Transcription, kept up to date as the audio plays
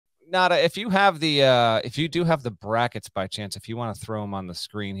Nada, if you do have the brackets by chance, if you want to throw them on the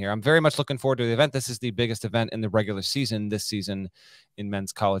screen here, I'm very much looking forward to the event. This is the biggest event in the regular season this season in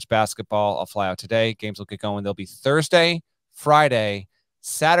men's college basketball. I'll fly out today. Games will get going. They'll be Thursday, Friday,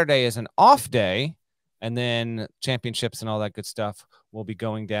 Saturday is an off day, and then championships and all that good stuff will be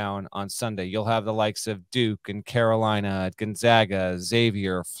going down on Sunday. You'll have the likes of Duke and Carolina, Gonzaga,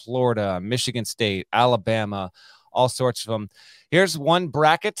 Xavier, Florida, Michigan State, Alabama, all sorts of them. Here's one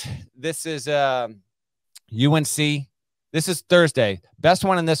bracket. This is UNC. This is Thursday. Best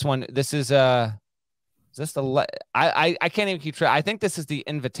one in this one. This is this the I can't even keep track. I think this is the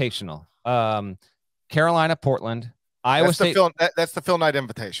invitational. Carolina, Portland, Iowa State. That's the Phil Knight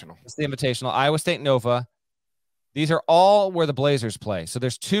Invitational. It's the invitational. Iowa State, Nova. These are all where the Blazers play. So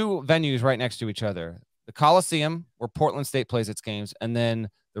there's two venues right next to each other. The Coliseum, where Portland State plays its games, and then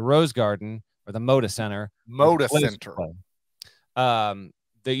the Rose Garden, or the Moda Center. Moda Center.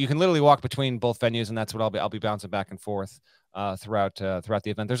 You can literally walk between both venues, and that's what I'll be bouncing back and forth throughout the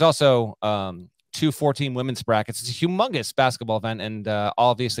event. There's also 2 14 women's brackets. It's a humongous basketball event, and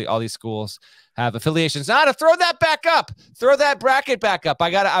obviously all these schools have affiliations. Now to throw that back up, throw that bracket back up.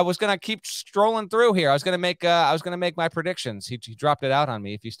 I was gonna keep strolling through here. I was gonna make my predictions. He dropped it out on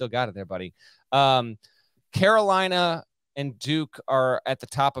me. If you still got it there, buddy. Carolina and Duke are at the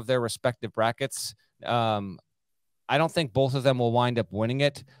top of their respective brackets. I don't think both of them will wind up winning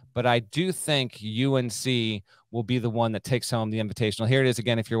it, but I do think UNC will be the one that takes home the invitational. Here it is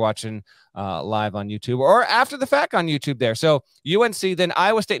again if you're watching live on YouTube or after the fact on YouTube there. So UNC, then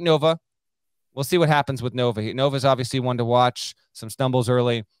Iowa State, Nova. We'll see what happens with Nova. Nova's obviously one to watch. Some stumbles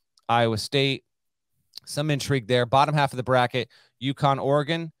early. Iowa State, some intrigue there. Bottom half of the bracket, UConn,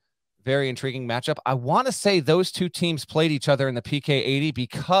 Oregon. Very intriguing matchup. I want to say those two teams played each other in the PK80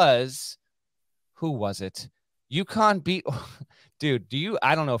 because who was it? UConn beat, dude,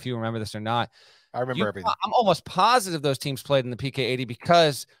 I don't know if you remember this or not. I remember everything. I'm almost positive those teams played in the PK80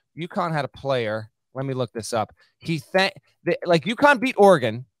 because UConn had a player. Let me look this up. UConn beat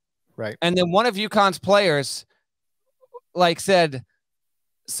Oregon. Right. And then one of UConn's players said,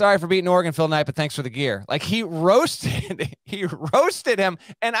 sorry for beating Oregon, Phil Knight, but thanks for the gear. He roasted him.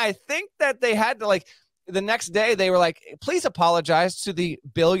 And I think that they had to the next day they were like, please apologize to the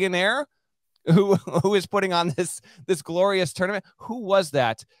billionaire who is putting on this glorious tournament. Who was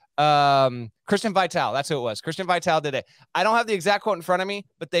that? Christian Vital. That's who it was. Christian Vital did it. I don't have the exact quote in front of me,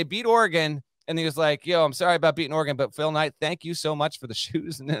 but they beat Oregon. And he was like, yo, I'm sorry about beating Oregon, but Phil Knight, thank you so much for the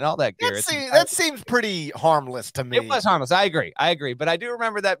shoes and all that gear. That seems pretty harmless to me. It was harmless. I agree. But I do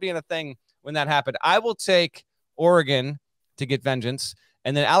remember that being a thing when that happened. I will take Oregon to get vengeance.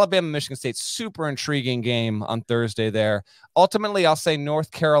 And then Alabama, Michigan State, super intriguing game on Thursday there. Ultimately, I'll say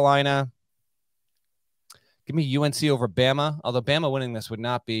North Carolina. Give me UNC over Bama, although Bama winning this would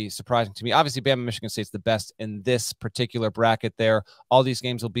not be surprising to me. Obviously, Bama, Michigan State's the best in this particular bracket there. All these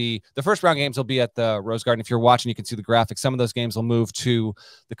games will be, the first round games will be at the Rose Garden. If you're watching, you can see the graphics. Some of those games will move to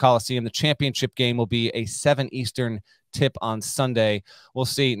the Coliseum. The championship game will be a 7 Eastern tip on Sunday. We'll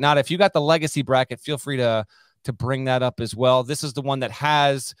see. Nada, if you got the legacy bracket, feel free to bring that up as well. This is the one that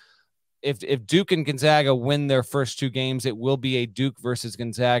has, if Duke and Gonzaga win their first 2 games, it will be a Duke versus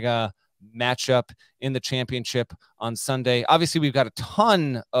Gonzaga matchup in the championship on Sunday. Obviously, we've got a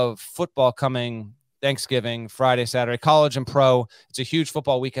ton of football coming Thanksgiving, Friday, Saturday, college and pro. It's a huge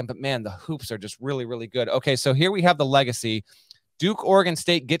football weekend, but man, the hoops are just really, really good. Okay, so here we have the legacy. Duke, Oregon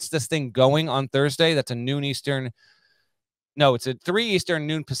State gets this thing going on Thursday. That's a noon Eastern. No, it's a 3 Eastern,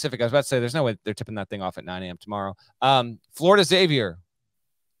 noon Pacific. I was about to say there's no way they're tipping that thing off at 9 a.m. tomorrow. Florida Xavier.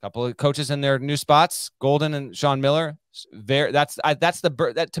 Couple of coaches in their new spots, Golden and Sean Miller. To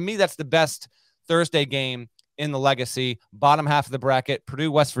me, that's the best Thursday game in the legacy. Bottom half of the bracket,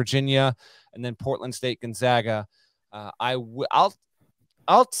 Purdue, West Virginia, and then Portland State, Gonzaga. I'll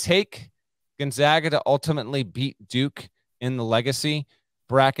take Gonzaga to ultimately beat Duke in the legacy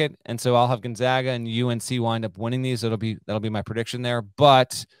bracket, and so I'll have Gonzaga and UNC wind up winning these. That'll be my prediction there,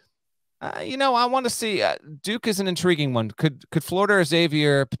 but. I want to see Duke is an intriguing one. Could Florida or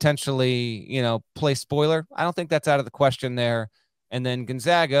Xavier potentially, play spoiler? I don't think that's out of the question there. And then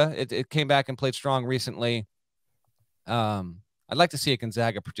Gonzaga, it came back and played strong recently. I'd like to see a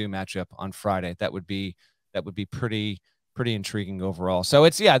Gonzaga-Purdue matchup on Friday. That would be pretty intriguing overall. So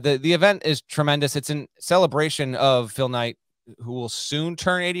it's the event is tremendous. It's in celebration of Phil Knight, who will soon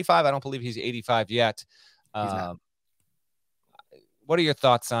turn 85. I don't believe he's 85 yet. What are your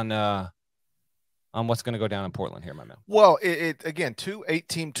thoughts on what's going to go down in Portland here, my man? Well, again, 2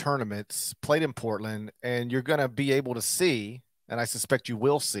 8-team tournaments played in Portland, and you're going to be able to see, and I suspect you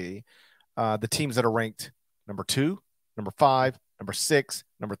will see, the teams that are ranked number 2, number 5, number 6,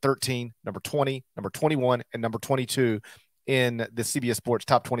 number 13, number 20, number 21, and number 22 in the CBS Sports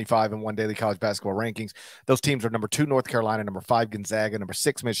Top 25 and 1 Daily College Basketball Rankings. Those teams are number 2, North Carolina, number 5, Gonzaga, number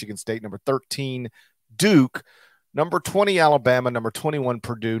 6, Michigan State, number 13, Duke, number 20, Alabama, number 21,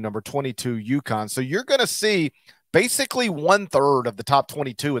 Purdue, number 22, UConn. So you're going to see basically 1/3 of the top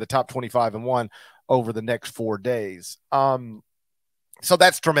 22 of the top 25 and 1 over the next 4 days. So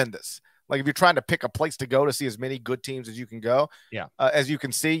that's tremendous. Like if you're trying to pick a place to go to see as many good teams as you can go, as you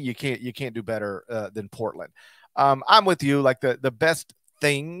can see, you can't do better than Portland. I'm with you. Like the best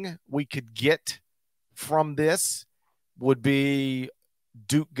thing we could get from this would be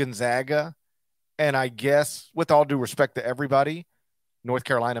Duke Gonzaga. And I guess with all due respect to everybody, North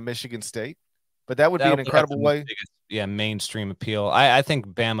Carolina, Michigan State, but that would be an incredible way. Biggest, mainstream appeal. I think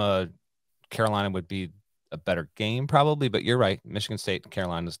Bama, Carolina would be a better game probably, but you're right. Michigan State and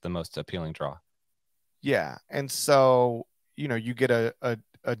Carolina is the most appealing draw. Yeah. And so, you get a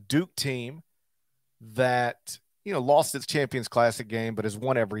Duke team that, lost its Champions Classic game, but has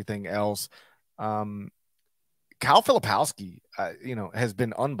won everything else. Kyle Filipowski, has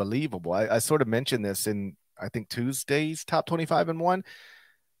been unbelievable. I sort of mentioned this in, I think, Tuesday's Top 25 and 1.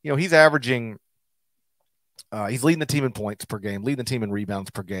 He's averaging, he's leading the team in points per game, leading the team in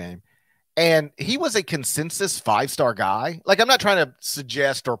rebounds per game. And he was a consensus 5-star guy. Like, I'm not trying to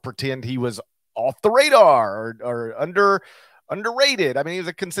suggest or pretend he was off the radar or underrated. I mean, he was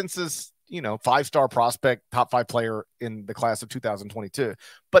a consensus, 5-star prospect, top 5 player in the class of 2022.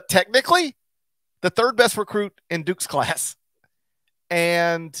 But technically, the 3rd best recruit in Duke's class,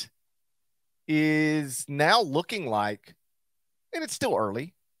 and is now looking like, and it's still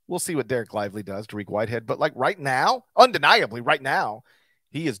early, we'll see what Derek Lively does, Tariq Whitehead, but like right now, undeniably right now,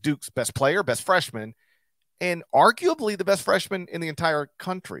 he is Duke's best player, best freshman, and arguably the best freshman in the entire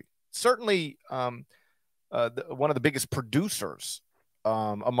country. Certainly one of the biggest producers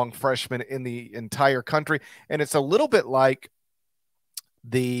among freshmen in the entire country. And it's a little bit like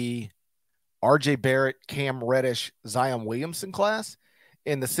the RJ Barrett, Cam Reddish, Zion Williamson class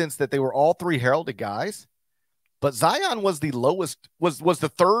in the sense that they were all 3 heralded guys, but Zion was the lowest, was the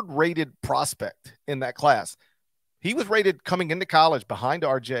 3rd rated prospect in that class. He was rated coming into college behind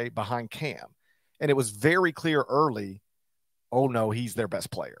RJ, behind Cam. And it was very clear early, oh no, he's their best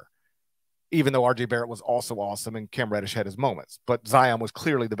player. Even though RJ Barrett was also awesome and Cam Reddish had his moments, but Zion was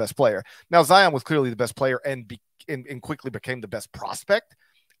clearly the best player. Now Zion was clearly the best player and quickly became the best prospect.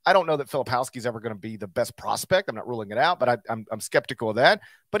 I don't know that Filipowski's ever going to be the best prospect. I'm not ruling it out, but I'm skeptical of that.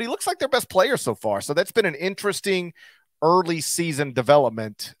 But he looks like their best player so far. So that's been an interesting early season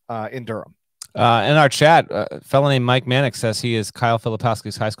development in Durham. In our chat, a fellow named Mike Manick says he is Kyle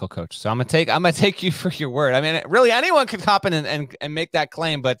Filipowski's high school coach. So I'm gonna take you for your word. I mean, really, anyone could hop in and make that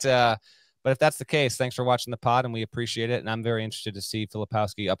claim, but if that's the case, thanks for watching the pod, and we appreciate it. And I'm very interested to see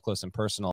Filipowski up close and personal.